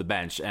player off the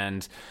bench,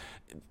 and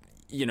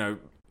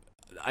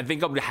I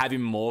think I would have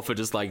him more for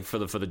just like for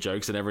the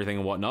jokes and everything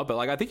and whatnot. But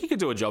like, I think he could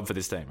do a job for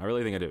this team. I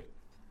really think I do.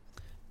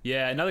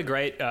 Yeah, another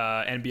great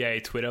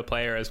NBA Twitter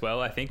player as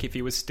well. I think if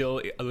he was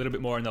still a little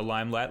bit more in the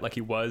limelight like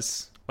he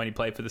was when he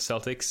played for the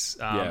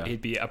Celtics,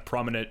 he'd be a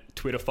prominent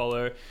Twitter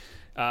follow.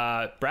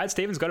 Brad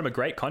Stevens got him a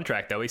great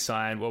contract, though. He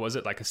signed, what was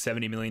it, like a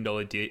 $70 million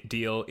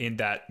deal in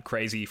that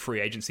crazy free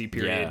agency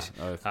period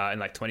in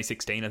like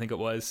 2016, I think it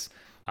was.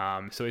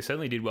 So he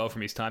certainly did well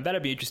from his time.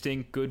 That'd be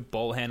interesting. Good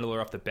ball handler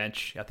off the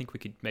bench. I think we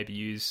could maybe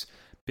use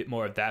a bit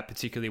more of that,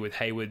 particularly with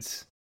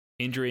Hayward's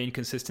injury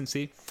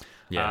inconsistency.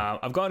 Yeah.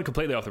 I've gone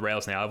completely off the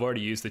rails now. I've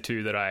already used the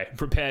two that I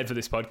prepared for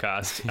this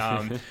podcast.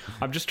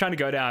 I'm just trying to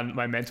go down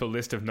my mental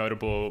list of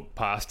notable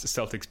past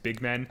Celtics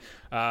big men.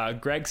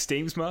 Greg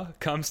Steamsma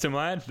comes to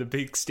mind, the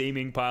big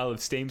steaming pile of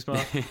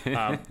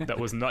Steamsma. That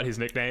was not his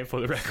nickname, for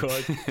the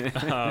record.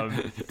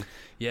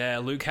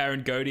 Luke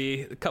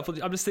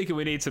Harangody. I'm just thinking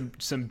we need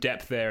some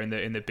depth there in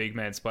the big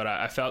men spot.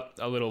 I felt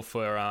a little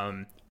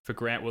for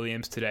Grant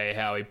Williams today,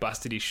 how he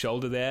busted his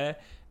shoulder there.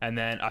 And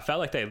then I felt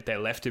like they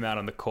left him out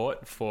on the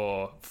court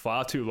for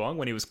far too long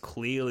when he was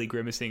clearly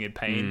grimacing in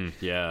pain.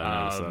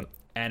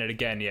 And it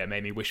again,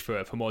 made me wish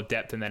for more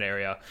depth in that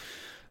area.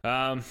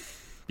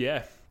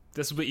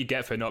 This is what you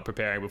get for not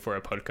preparing before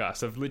a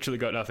podcast. I've literally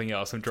got nothing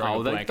else. I'm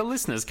drawing a blank. The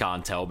listeners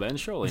can't tell, Ben.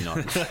 Surely not.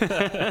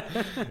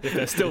 If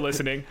they're still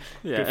listening,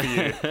 good for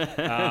you.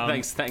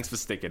 Thanks for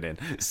sticking in.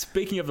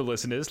 Speaking of the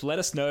listeners, let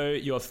us know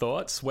your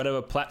thoughts.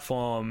 Whatever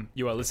platform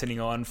you are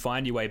listening on,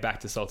 find your way back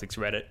to Celtics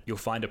Reddit. You'll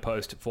find a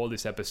post for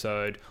this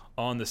episode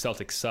on the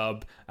Celtics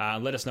sub.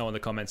 Let us know in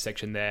the comments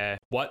section there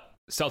what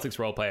Celtics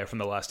role player from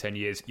the last 10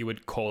 years you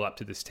would call up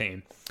to this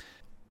team.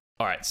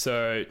 All right,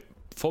 so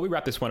before we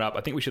wrap this one up,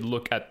 I think we should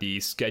look at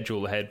the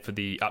schedule ahead for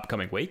the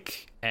upcoming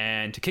week.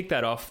 And to kick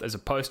that off, there's a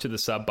post to the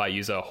sub by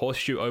user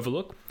Horseshoe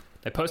Overlook.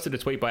 They posted a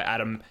tweet by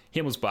Adam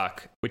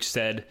Himmelsbach, which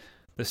said,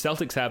 the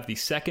Celtics have the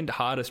second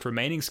hardest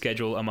remaining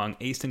schedule among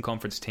Eastern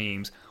Conference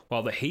teams,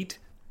 while the Heat,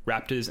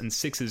 Raptors, and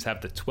Sixers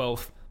have the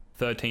 12th,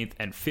 13th,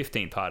 and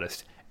 15th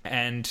hardest.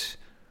 And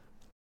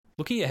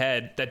looking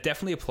ahead, that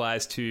definitely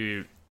applies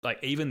to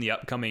like even the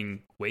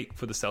upcoming week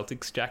for the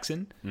Celtics,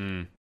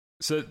 Jackson.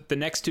 So the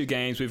next two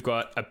games, we've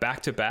got a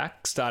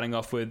back-to-back, starting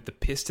off with the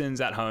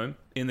Pistons at home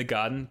in the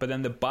Garden, but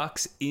then the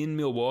Bucks in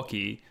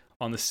Milwaukee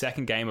on the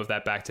second game of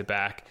that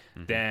back-to-back.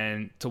 Mm-hmm.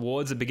 Then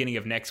towards the beginning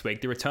of next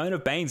week, the return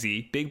of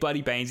Bainesy, Big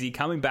Buddy Bainesy,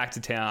 coming back to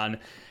town,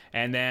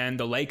 and then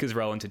the Lakers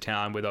roll into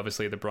town with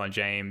obviously LeBron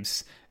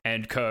James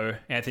and co.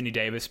 Anthony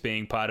Davis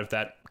being part of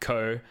that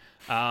co.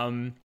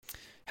 How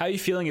are you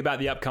feeling about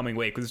the upcoming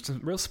week? There's some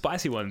real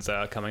spicy ones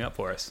coming up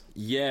for us.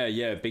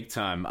 Yeah, big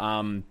time.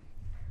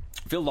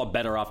 I feel a lot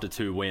better after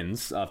two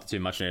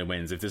much needed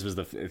wins. If this was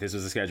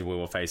the schedule we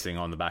were facing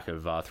on the back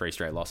of 3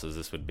 straight losses,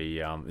 this would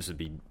be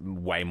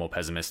way more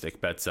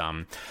pessimistic. But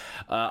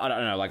I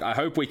don't know. Like, I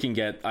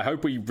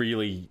hope we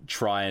really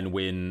try and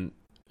win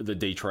the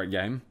Detroit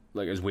game.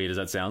 Like, as weird as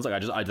that sounds,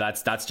 like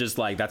that's just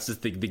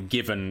the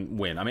given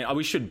win. I mean,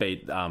 we should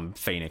beat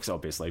Phoenix,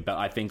 obviously, but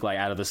I think like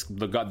out of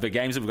the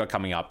games that we've got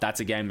coming up, that's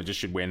a game that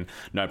just should win,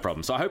 no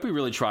problem. So I hope we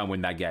really try and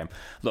win that game.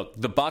 Look,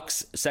 the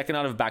Bucks, second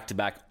out of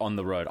back-to-back on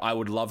the road. I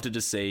would love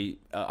to see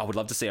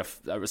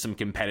some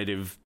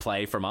competitive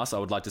play from us. I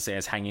would like to see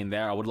us hang in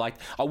there.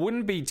 I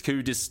wouldn't be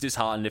too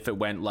disheartened if it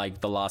went like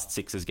the last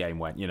Sixers game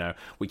went. You know,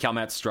 we come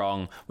out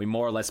strong, we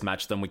more or less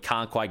match them. We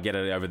can't quite get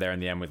it over there in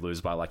the end. We lose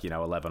by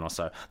 11 or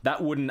so.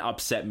 That wouldn't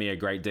upset me a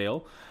great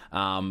deal,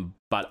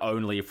 but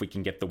only if we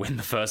can get the win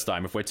the first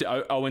time. If we're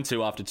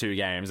 0-2 after 2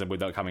 games and we're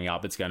not coming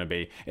up, it's going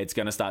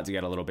to start to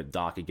get a little bit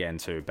dark again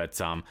too. But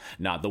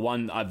the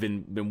one I've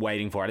been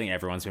waiting for, I think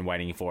everyone's been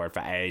waiting for it for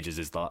ages,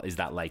 is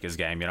that Lakers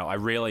game. You know,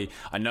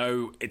 I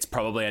know it's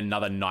probably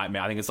another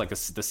nightmare. I think it's like the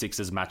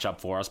Sixers matchup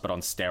for us, but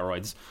on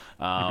steroids.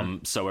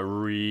 So we're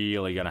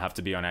really going to have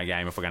to be on our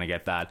game if we're going to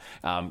get that.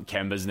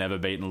 Kemba's never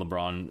beaten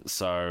LeBron,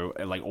 so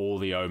like all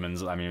the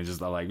omens, I mean, it's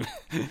just like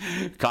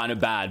kind of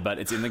bad, but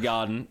it's in the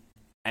Garden.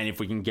 And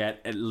if we can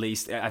get at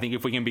least, I think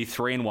if we can be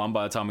 3-1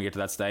 by the time we get to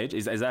that stage,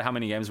 is that how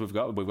many games we've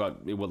got?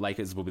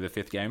 Lakers will be the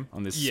 5th game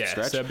on this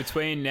stretch. So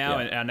between now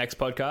and our next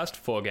podcast,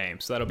 4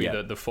 games. So that'll be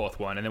the 4th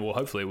one, and then we'll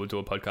do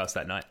a podcast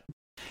that night.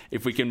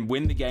 If we can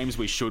win the games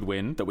we should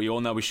win, that we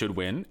all know we should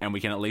win, and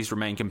we can at least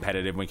remain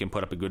competitive, and we can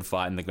put up a good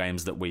fight in the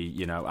games that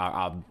we,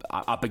 are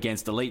up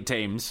against elite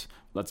teams,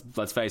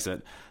 let's face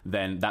it,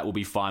 then that will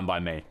be fine by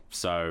me.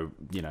 So,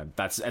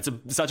 that's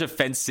such a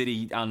Fence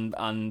City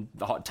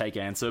hot take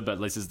answer, but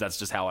that's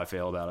just how I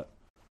feel about it.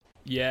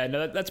 Yeah,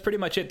 no, that's pretty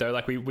much it though.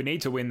 Like we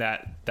need to win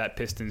that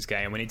Pistons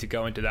game. We need to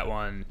go into that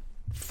one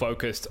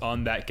focused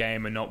on that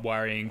game and not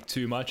worrying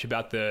too much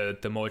about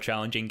the more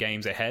challenging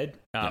games ahead,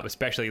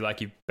 especially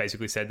like you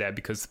basically said there,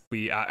 because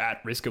we are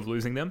at risk of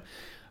losing them.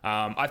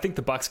 I think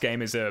the Bucks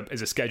game is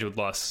a scheduled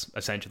loss,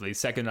 essentially.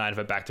 Second night of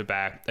a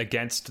back-to-back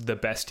against the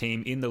best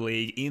team in the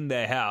league in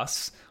their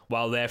house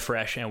while they're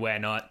fresh and we're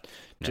not.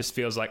 Just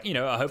feels like,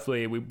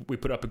 hopefully we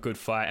put up a good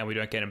fight and we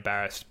don't get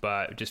embarrassed,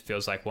 but it just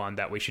feels like one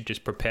that we should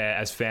just prepare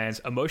as fans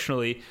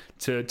emotionally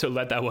to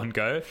let that one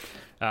go.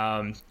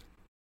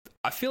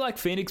 I feel like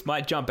Phoenix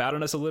might jump out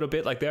on us a little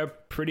bit. Like, they're a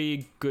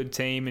pretty good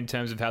team in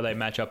terms of how they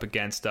match up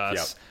against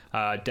us.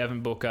 Yep. Devin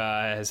Booker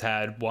has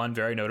had one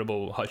very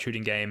notable hot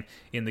shooting game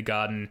in the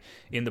Garden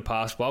in the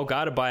past, well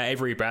guarded by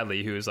Avery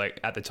Bradley, who was, like,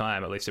 at the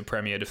time, at least a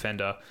premier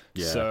defender.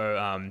 Yeah.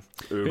 So,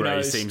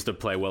 Oubre seems to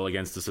play well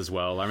against us as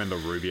well. I remember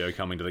Rubio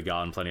coming to the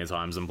Garden plenty of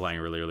times and playing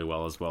really, really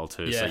well as well,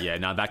 too. Yeah.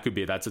 So, that could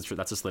be, that's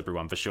a slippery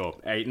one for sure.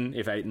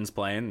 If Ayton's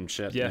playing,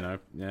 shit,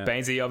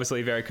 Bainsey,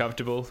 obviously very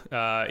comfortable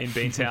in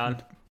Beantown.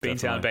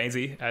 Beantown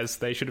Bainsey, as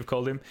they should have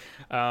called him.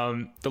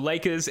 The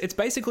Lakers, it's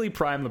basically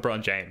prime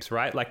LeBron James,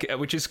 right? Like,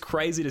 which is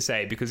crazy to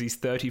say because he's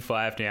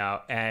 35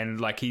 now,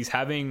 and like he's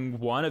having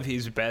one of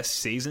his best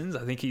seasons.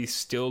 I think he's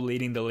still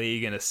leading the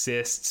league in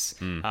assists.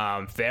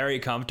 Very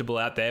comfortable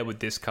out there with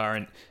this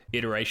current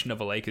iteration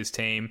of a Lakers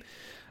team.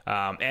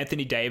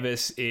 Anthony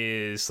Davis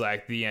is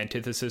like the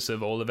antithesis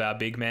of all of our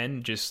big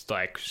men, just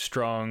like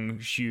strong,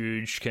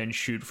 huge, can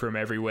shoot from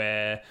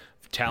everywhere,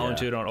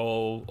 talented on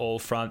all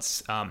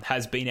fronts.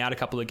 Has been out a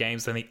couple of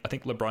games. I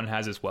think LeBron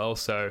has as well.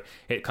 So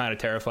it kind of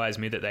terrifies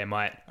me that they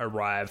might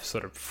arrive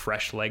sort of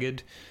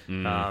fresh-legged,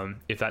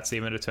 if that's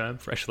even a term,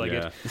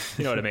 fresh-legged. Yeah.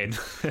 You know what I mean?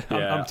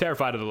 I'm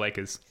terrified of the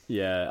Lakers.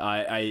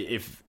 Yeah,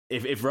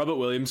 If Robert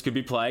Williams could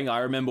be playing, I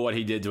remember what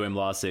he did to him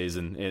last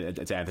season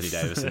to Anthony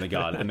Davis in the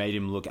Garden. It made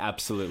him look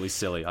absolutely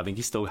silly. I think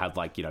he still had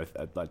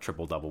a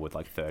triple-double with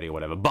 30 or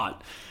whatever,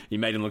 but he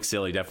made him look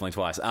silly definitely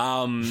twice.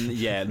 I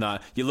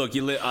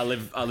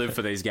live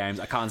for these games.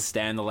 I can't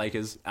stand the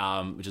Lakers,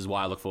 which is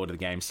why I look forward to the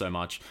game so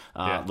much.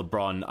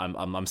 LeBron,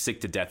 I'm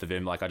sick to death of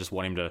him. Like, I just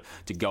want him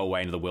to go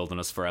away into the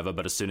wilderness forever,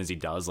 but as soon as he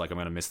does, I'm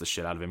going to miss the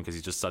shit out of him because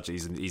he's just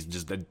he's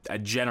just a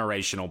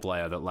generational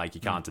player that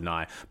you can't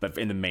deny. But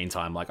in the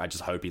meantime, I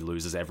just hope he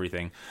loses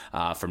everything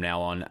from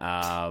now on.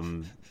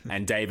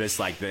 And Davis,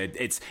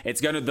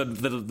 it's going to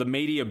the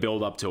media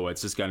build up to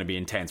it's just going to be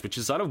intense, which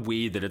is sort of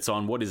weird that it's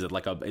on. What is it,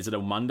 is it a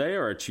Monday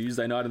or a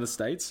Tuesday night in the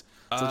States?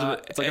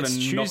 It's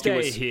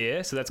Tuesday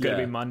here, so that's going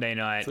to be Monday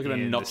night. It's like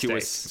an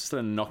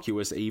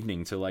innocuous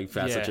evening to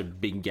for such a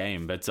big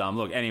game. But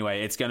look,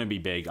 anyway, it's going to be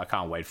big. I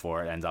can't wait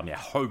for it, and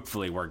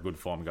hopefully we're in good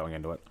form going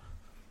into it.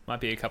 Might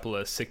be a couple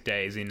of sick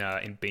days in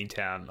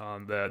Beantown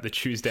on the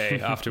Tuesday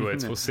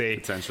afterwards. We'll see.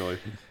 Potentially.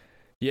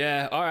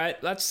 Yeah, all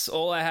right. That's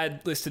all I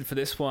had listed for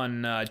this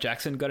one.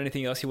 Jackson, got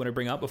anything else you want to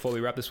bring up before we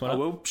wrap this one up? I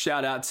will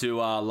shout out to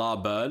La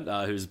Bird,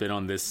 who's been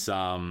on this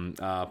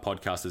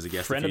podcast as a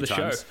guest friend a few of the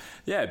times. Show.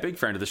 Yeah, big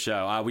friend of the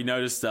show. We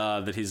noticed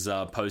that his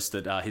post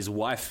that his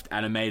wife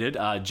animated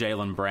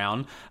Jaylen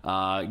Brown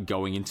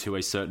going into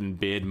a certain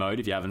beard mode.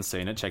 If you haven't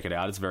seen it, check it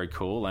out. It's very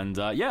cool. And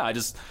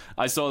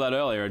I saw that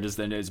earlier and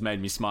it's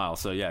made me smile.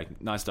 So yeah,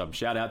 nice job.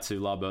 Shout out to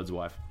La Bird's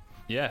wife.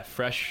 Yeah,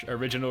 fresh,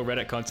 original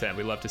Reddit content.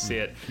 We love to see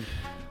it.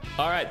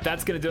 All right,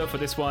 that's going to do it for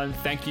this one.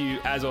 Thank you,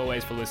 as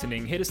always, for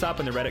listening. Hit us up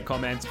in the Reddit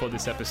comments for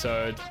this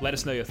episode. Let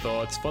us know your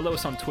thoughts. Follow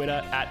us on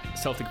Twitter at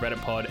Celtic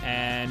Reddit Pod,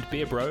 and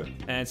be a bro,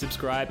 and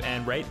subscribe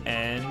and rate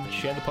and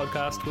share the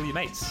podcast with your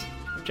mates.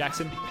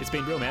 Jackson, it's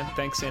been real, man.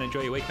 Thanks, and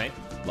enjoy your week, mate.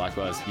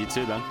 Likewise. You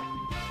too, man.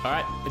 All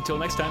right, until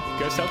next time,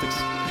 go Celtics.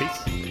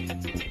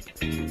 Peace.